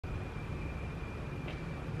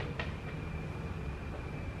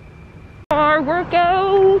Our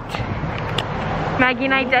workout. Maggie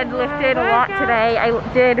and I deadlifted a lot today. I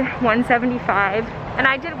did 175 and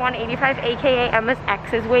I did 185, aka Emma's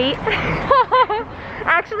ex's weight.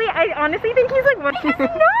 Actually, I honestly think he's like one. He's not.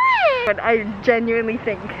 But I genuinely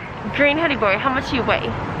think. Green hoodie boy, how much do you weigh?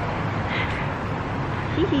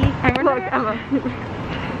 I wonder, Emma.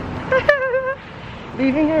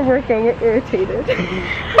 Leaving our workout, we're irritated. What?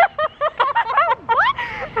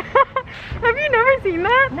 Have you never seen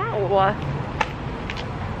that? No.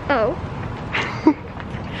 Oh.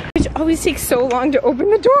 Which always takes so long to open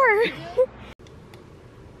the door.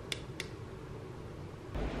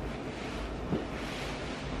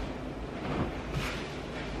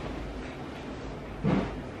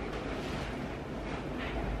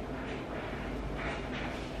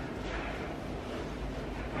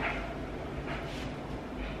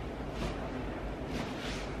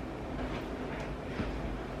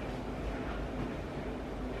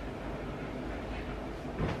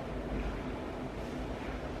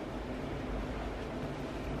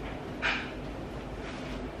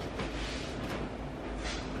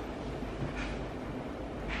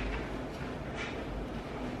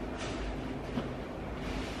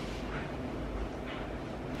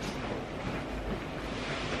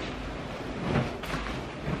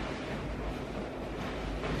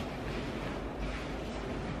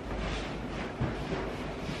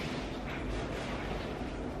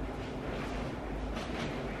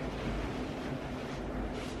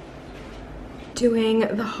 Doing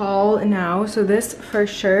the haul now. So this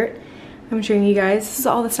first shirt I'm showing you guys, this is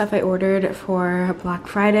all the stuff I ordered for Black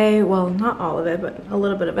Friday. Well, not all of it, but a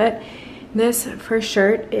little bit of it. This first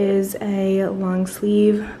shirt is a long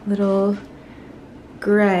sleeve little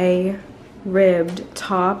gray ribbed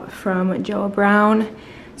top from Joah Brown.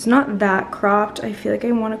 It's not that cropped. I feel like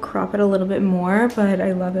I want to crop it a little bit more, but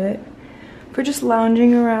I love it for just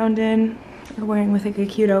lounging around in or wearing with like a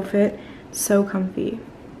cute outfit. So comfy.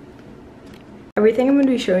 Everything I'm going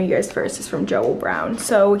to be showing you guys first is from Joah Brown.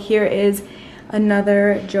 So here is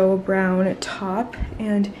another Joah Brown top,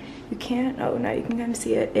 and you can't, oh, now you can kind of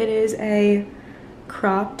see it. It is a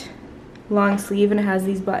cropped long sleeve and it has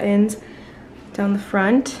these buttons down the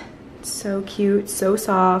front. It's so cute, so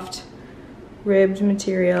soft, ribbed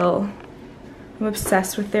material. I'm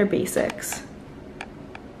obsessed with their basics.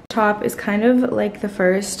 Top is kind of like the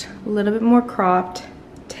first, a little bit more cropped,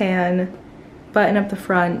 tan, button up the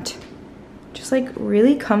front. Just like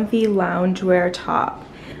really comfy loungewear top.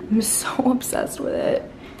 I'm so obsessed with it.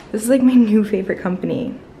 This is like my new favorite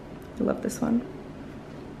company. I love this one.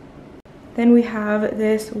 Then we have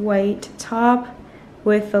this white top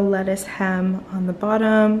with the lettuce hem on the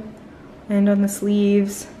bottom and on the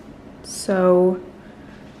sleeves. So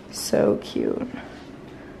cute.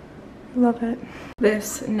 I love it.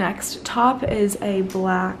 This next top is a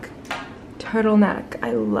black turtleneck.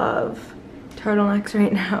 I love turtlenecks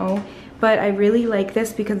right now. But I really like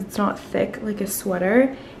this because it's not thick like a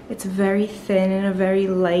sweater. It's very thin and a very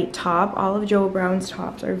light top. All of Joah Brown's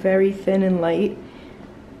tops are very thin and light,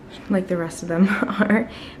 like the rest of them are.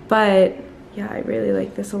 But yeah, I really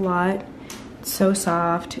like this a lot. It's so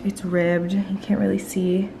soft, it's ribbed. You can't really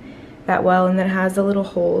see that well. And then it has the little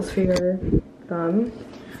holes for your thumb,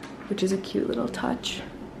 which is a cute little touch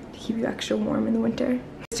to keep you extra warm in the winter.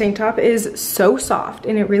 This tank top is so soft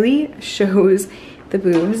and it really shows the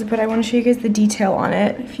boobs, but I want to show you guys the detail on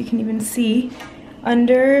it. If you can even see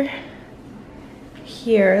under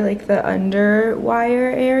here, like the under wire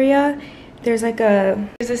area, there's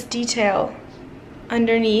this detail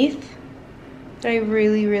underneath that I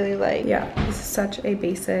really like. Yeah, this is such a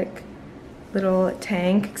basic little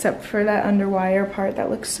tank, except for that under wire part that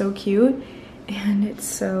looks so cute, and it's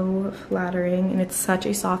so flattering, and it's such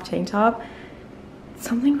a soft tank top.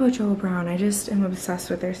 Something about Joah Brown, I just am obsessed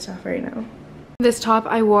with their stuff right now. This top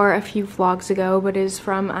I wore a few vlogs ago, but is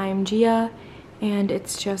from Aritzia, and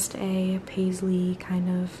it's just a paisley kind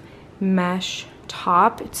of mesh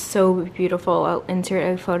top. It's so beautiful. I'll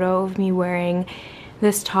insert a photo of me wearing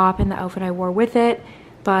this top and the outfit I wore with it,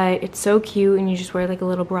 but it's so cute, and you just wear like a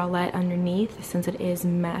little bralette underneath since it is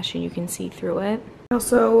mesh and you can see through it. I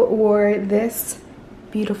also wore this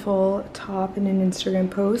beautiful top in an Instagram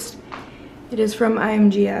post. It is from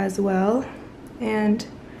Aritzia as well, and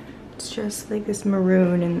it's just like this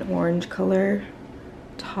maroon and orange color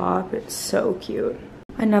top. It's so cute.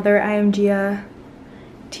 Another Aritzia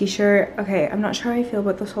t-shirt. Okay, I'm not sure how I feel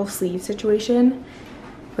about this whole sleeve situation,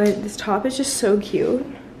 but this top is just so cute.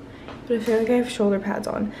 But I feel like I have shoulder pads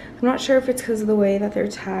on. I'm not sure if it's because of the way that they're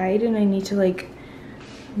tied and I need to like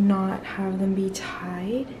not have them be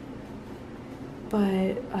tied.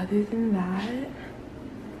 But other than that,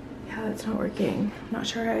 yeah, it's not working. I'm not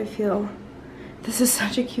sure how I feel This is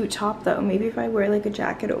such a cute top though. Maybe if I wear like a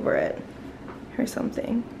jacket over it or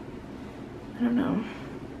something. I don't know.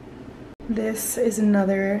 This is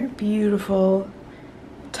another beautiful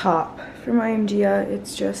top from Aritzia.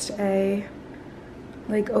 It's just a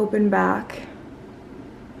like open back,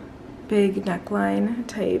 big neckline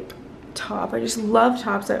type top. I just love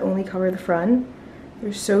tops that only cover the front.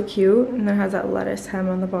 They're so cute, and then it has that lettuce hem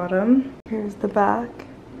on the bottom. Here's the back.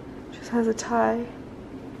 Just has a tie.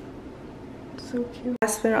 So cute.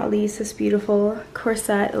 Last but not least, this beautiful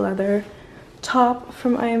corset leather top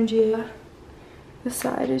from Aritzia. The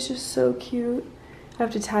side is just so cute. I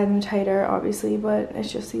have to tie them tighter, obviously, but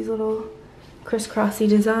it's just these little crisscrossy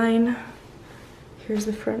design. Here's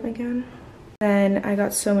the front again. Then I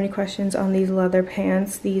got so many questions on these leather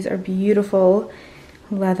pants. These are beautiful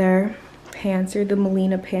leather pants. They're the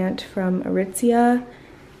Melina pant from Aritzia.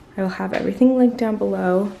 I will have everything linked down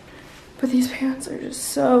below. But these pants are just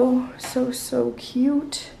so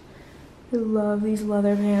cute. I love these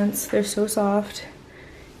leather pants. They're so soft.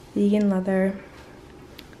 Vegan leather.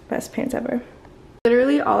 Best pants ever.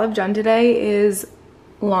 Literally all I've done today is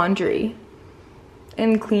laundry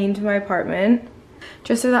and cleaned my apartment.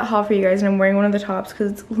 Just did that haul for you guys, and I'm wearing one of the tops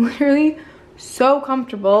because it's literally so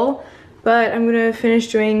comfortable. But I'm gonna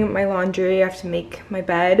finish doing my laundry. I have to make my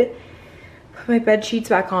bed, put my bed sheets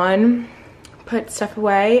back on, put stuff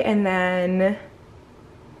away, and then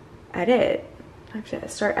edit. I have to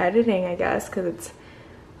start editing, I guess, because it's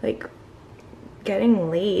like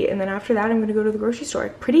getting late. And then after that, I'm gonna go to the grocery store.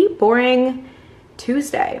 Pretty boring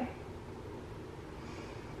Tuesday.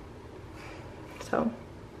 So.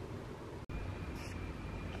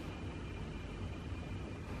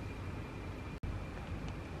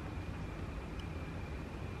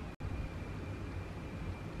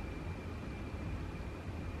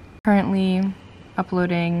 Currently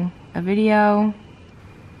uploading a video,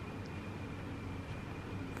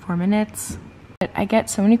 4 minutes. I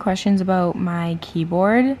get so many questions about my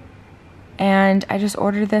keyboard, and I just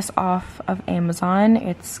ordered this off of Amazon.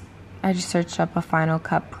 I just searched up a Final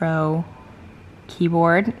Cut Pro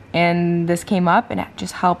keyboard, and this came up, and it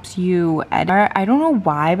just helps you edit. I don't know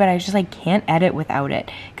why, but I just like can't edit without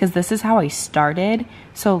it, because this is how I started,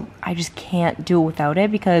 so I just can't do it without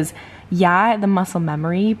it, because yeah, the muscle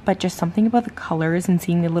memory, but just something about the colors and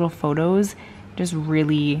seeing the little photos just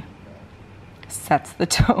really sets the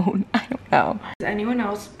tone. I don't know. Does anyone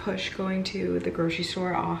else push going to the grocery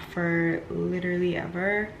store off for literally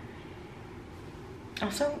ever?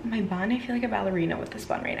 Also, my bun, I feel like a ballerina with this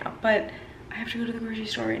bun right now, but I have to go to the grocery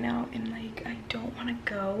store right now, and like I don't want to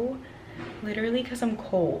go literally because I'm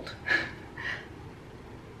cold.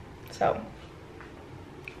 So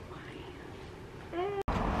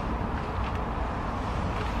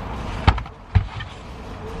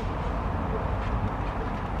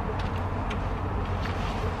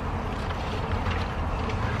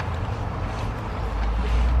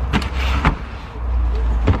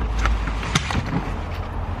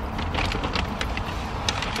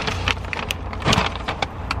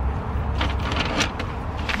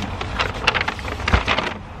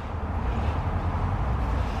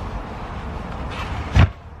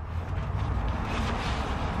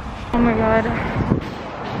oh my god.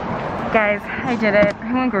 Guys, I did it.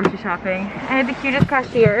 I went grocery shopping. I had the cutest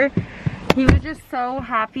cashier. He was just so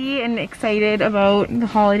happy and excited about the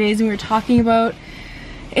holidays, and we were talking about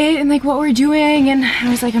it and like what we're doing, and I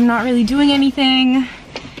was like, I'm not really doing anything.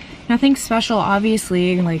 Nothing special,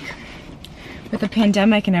 obviously, like with the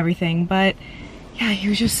pandemic and everything, but yeah, he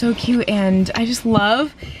was just so cute, and I just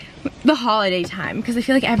love the holiday time because I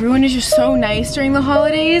feel like everyone is just so nice during the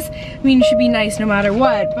holidays. I mean, you should be nice no matter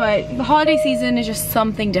what, but the holiday season is just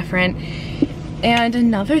something different. And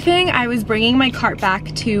another thing, I was bringing my cart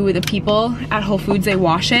back to the people at Whole Foods. They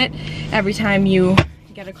wash it every time you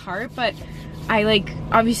get a cart, but I like,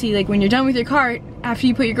 obviously, like when you're done with your cart, after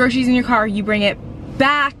you put your groceries in your car, you bring it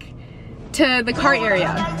back to the cart area.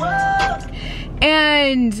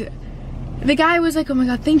 And the guy was like, oh my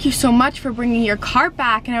god, thank you so much for bringing your cart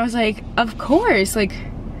back. And I was like, of course, like,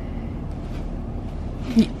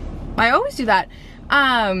 I always do that.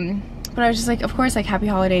 But I was just like, of course, like, happy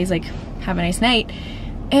holidays, like, have a nice night.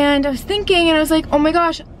 And I was thinking, and I was like, oh my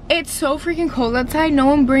gosh, it's so freaking cold outside. No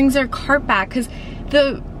one brings their cart back because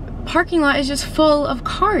the parking lot is just full of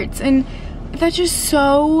carts. And that's just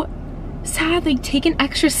so sad. Like, take an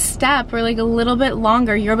extra step or like a little bit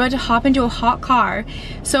longer. You're about to hop into a hot car,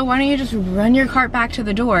 so why don't you just run your cart back to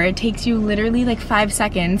the door? It takes you literally like 5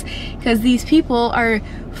 seconds because these people are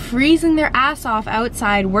freezing their ass off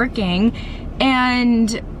outside working,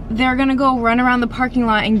 and they're gonna go run around the parking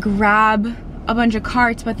lot and grab a bunch of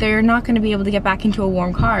carts, but they're not going to be able to get back into a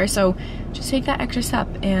warm car. So just take that extra step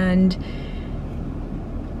and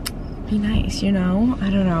be nice, you know? I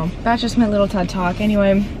don't know. That's just my little TED talk.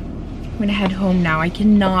 Anyway, I'm gonna head home now. I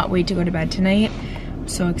cannot wait to go to bed tonight. I'm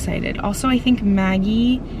so excited. Also, I think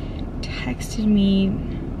Maggie texted me,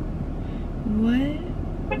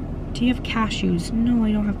 what? Do you have cashews? No,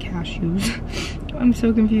 I don't have cashews. I'm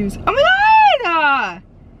so confused. Oh my god!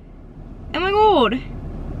 Oh my god!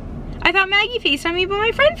 I thought Maggie FaceTimed me, but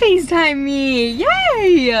my friend FaceTimed me.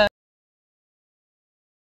 Yay!